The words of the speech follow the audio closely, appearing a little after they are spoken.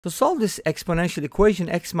To solve this exponential equation,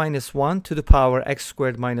 x minus 1 to the power x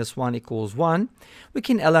squared minus 1 equals 1, we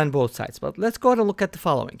can ln both sides. But let's go ahead and look at the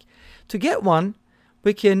following. To get 1,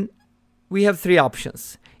 we have three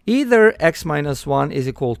options. Either x minus 1 is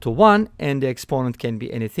equal to 1, and the exponent can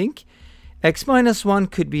be anything. X minus 1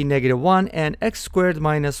 could be negative 1, and x squared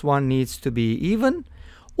minus 1 needs to be even.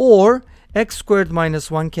 Or x squared minus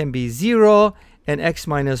 1 can be 0, and x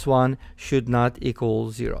minus 1 should not equal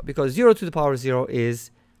 0, because 0 to the power 0 is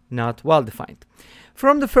not well defined.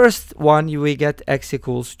 From the first one, we get x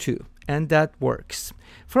equals 2, and that works.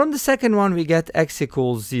 From the second one, we get x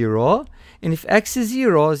equals 0, and if x is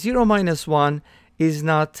 0, 0 minus 1 is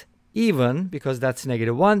not even, because that's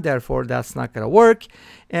negative 1, therefore that's not going to work.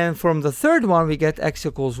 And from the third one, we get x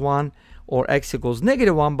equals 1 or x equals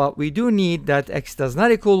negative 1, but we do need that x does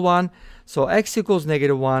not equal 1, so x equals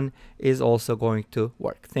negative 1 is also going to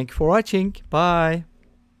work. Thank you for watching. Bye.